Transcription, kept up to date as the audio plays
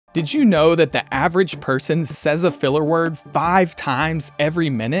Did you know that the average person says a filler word 5 times every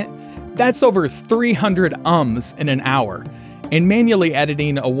minute? That's over 300 ums in an hour. And manually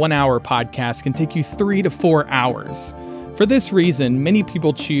editing a 1-hour podcast can take you 3 to 4 hours. For this reason, many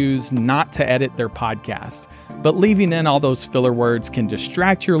people choose not to edit their podcast, but leaving in all those filler words can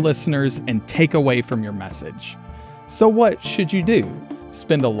distract your listeners and take away from your message. So what should you do?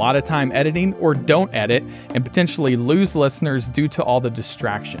 Spend a lot of time editing or don't edit and potentially lose listeners due to all the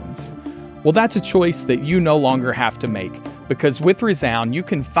distractions? Well, that's a choice that you no longer have to make, because with Resound, you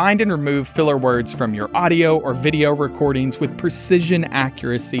can find and remove filler words from your audio or video recordings with precision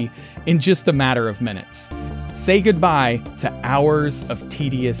accuracy in just a matter of minutes. Say goodbye to hours of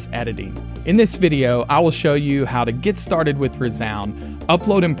tedious editing. In this video, I will show you how to get started with Resound,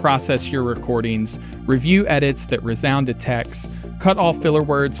 upload and process your recordings, review edits that Resound detects, cut all filler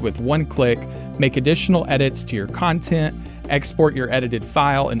words with one click, make additional edits to your content, export your edited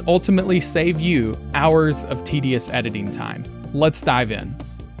file, and ultimately save you hours of tedious editing time. Let's dive in.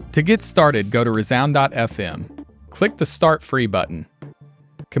 To get started, go to resound.fm. Click the Start Free button.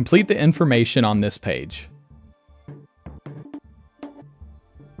 Complete the information on this page.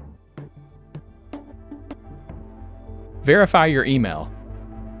 Verify your email.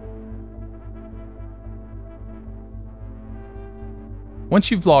 Once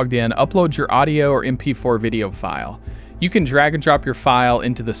you've logged in, upload your audio or MP4 video file. You can drag and drop your file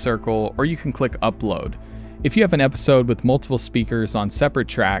into the circle, or you can click Upload. If you have an episode with multiple speakers on separate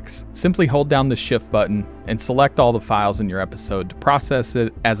tracks, simply hold down the Shift button and select all the files in your episode to process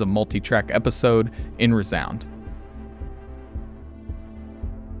it as a multi-track episode in Resound.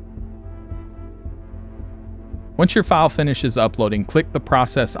 Once your file finishes uploading, click the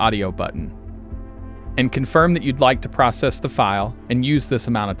Process Audio button and confirm that you'd like to process the file and use this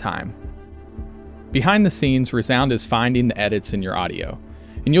amount of time. Behind the scenes, Resound is finding the edits in your audio,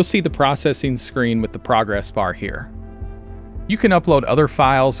 and you'll see the processing screen with the progress bar here. You can upload other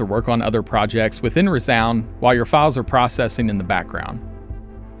files or work on other projects within Resound while your files are processing in the background.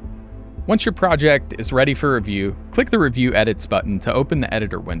 Once your project is ready for review, click the Review Edits button to open the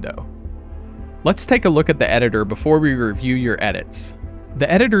editor window. Let's take a look at the editor before we review your edits. The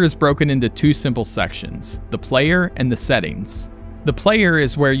editor is broken into 2 simple sections, the player and the settings. The player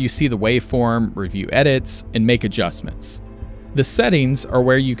is where you see the waveform, review edits, and make adjustments. The settings are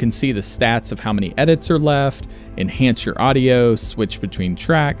where you can see the stats of how many edits are left, enhance your audio, switch between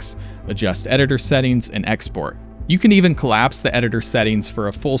tracks, adjust editor settings, and export. You can even collapse the editor settings for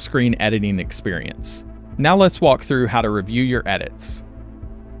a full screen editing experience. Now let's walk through how to review your edits.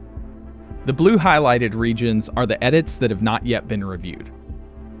 The blue highlighted regions are the edits that have not yet been reviewed.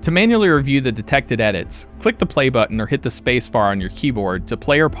 To manually review the detected edits, click the play button or hit the spacebar on your keyboard to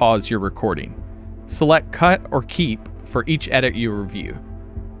play or pause your recording. Select Cut or Keep for each edit you review.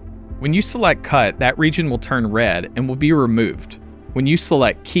 When you select Cut, that region will turn red and will be removed. When you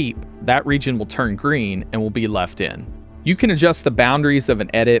select Keep, that region will turn green and will be left in. You can adjust the boundaries of an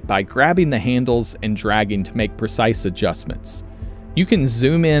edit by grabbing the handles and dragging to make precise adjustments. You can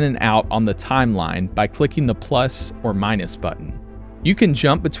zoom in and out on the timeline by clicking the plus or minus button. You can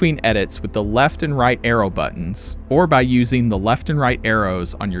jump between edits with the left and right arrow buttons, or by using the left and right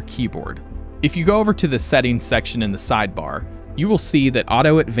arrows on your keyboard. If you go over to the settings section in the sidebar, you will see that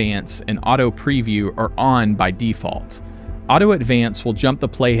Auto Advance and Auto Preview are on by default. Auto Advance will jump the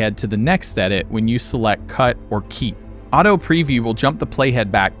playhead to the next edit when you select Cut or Keep. Auto Preview will jump the playhead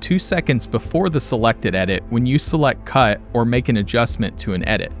back 2 seconds before the selected edit when you select Cut or make an adjustment to an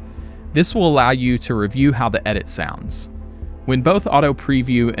edit. This will allow you to review how the edit sounds. When both Auto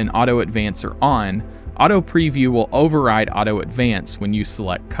Preview and Auto Advance are on, Auto Preview will override Auto Advance when you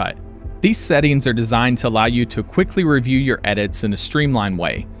select Cut. These settings are designed to allow you to quickly review your edits in a streamlined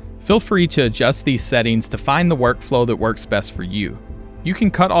way. Feel free to adjust these settings to find the workflow that works best for you. You can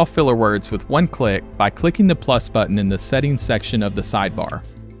cut off filler words with one click by clicking the plus button in the settings section of the sidebar.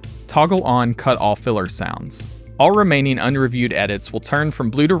 Toggle on Cut All Filler Sounds. All remaining unreviewed edits will turn from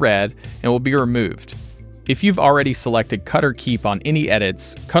blue to red and will be removed. If you've already selected Cut or Keep on any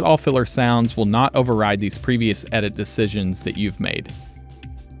edits, Cut All Filler Sounds will not override these previous edit decisions that you've made.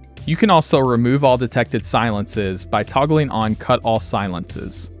 You can also remove all detected silences by toggling on Cut All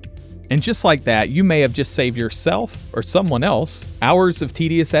Silences. And just like that, you may have just saved yourself or someone else hours of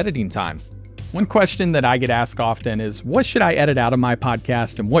tedious editing time. One question that I get asked often is, what should I edit out of my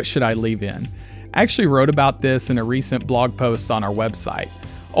podcast and what should I leave in? I actually wrote about this in a recent blog post on our website.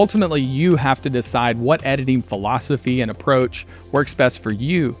 Ultimately, you have to decide what editing philosophy and approach works best for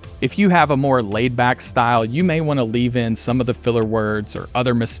you. If you have a more laid-back style, you may want to leave in some of the filler words or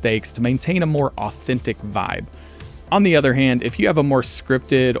other mistakes to maintain a more authentic vibe. On the other hand, if you have a more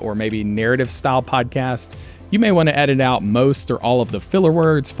scripted or maybe narrative style podcast, you may want to edit out most or all of the filler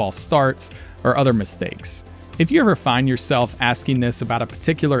words, false starts, or other mistakes. If you ever find yourself asking this about a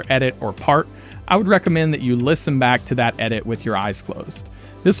particular edit or part, I would recommend that you listen back to that edit with your eyes closed.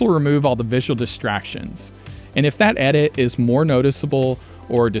 This will remove all the visual distractions. And if that edit is more noticeable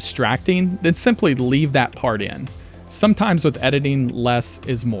or distracting, then simply leave that part in. Sometimes with editing, less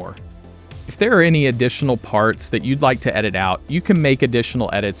is more. If there are any additional parts that you'd like to edit out, you can make additional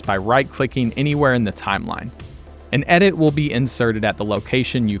edits by right-clicking anywhere in the timeline. An edit will be inserted at the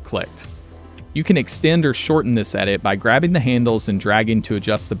location you clicked. You can extend or shorten this edit by grabbing the handles and dragging to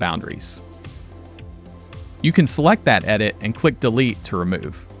adjust the boundaries. You can select that edit and click delete to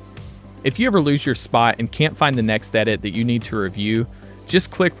remove. If you ever lose your spot and can't find the next edit that you need to review,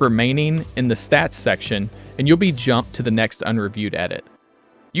 just click remaining in the stats section and you'll be jumped to the next unreviewed edit.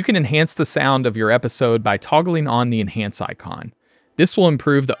 You can enhance the sound of your episode by toggling on the enhance icon. This will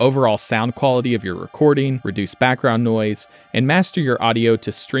improve the overall sound quality of your recording, reduce background noise, and master your audio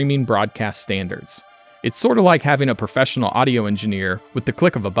to streaming broadcast standards. It's sort of like having a professional audio engineer with the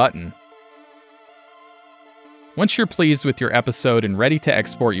click of a button. Once you're pleased with your episode and ready to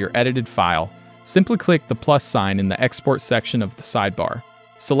export your edited file, simply click the plus sign in the export section of the sidebar.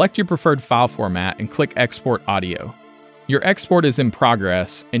 Select your preferred file format and click Export Audio. Your export is in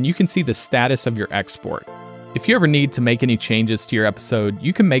progress, and you can see the status of your export. If you ever need to make any changes to your episode,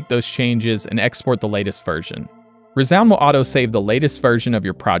 you can make those changes and export the latest version. Resound will auto-save the latest version of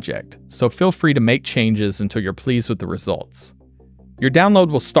your project, so feel free to make changes until you're pleased with the results. Your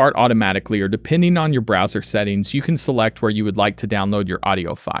download will start automatically, or depending on your browser settings, you can select where you would like to download your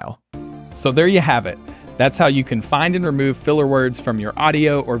audio file. So there you have it. That's how you can find and remove filler words from your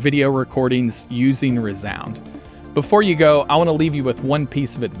audio or video recordings using Resound. Before you go, I want to leave you with one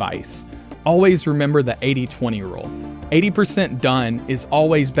piece of advice. Always remember the 80-20 rule. 80% done is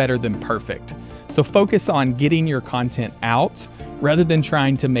always better than perfect. So focus on getting your content out rather than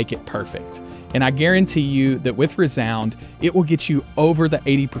trying to make it perfect. And I guarantee you that with Resound, it will get you over the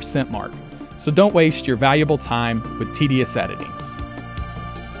 80% mark. So don't waste your valuable time with tedious editing.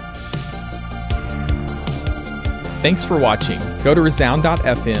 Thanks for watching. Go to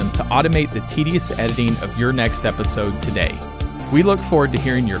resound.fm to automate the tedious editing of your next episode today. We look forward to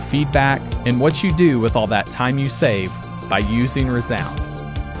hearing your feedback and what you do with all that time you save by using Resound.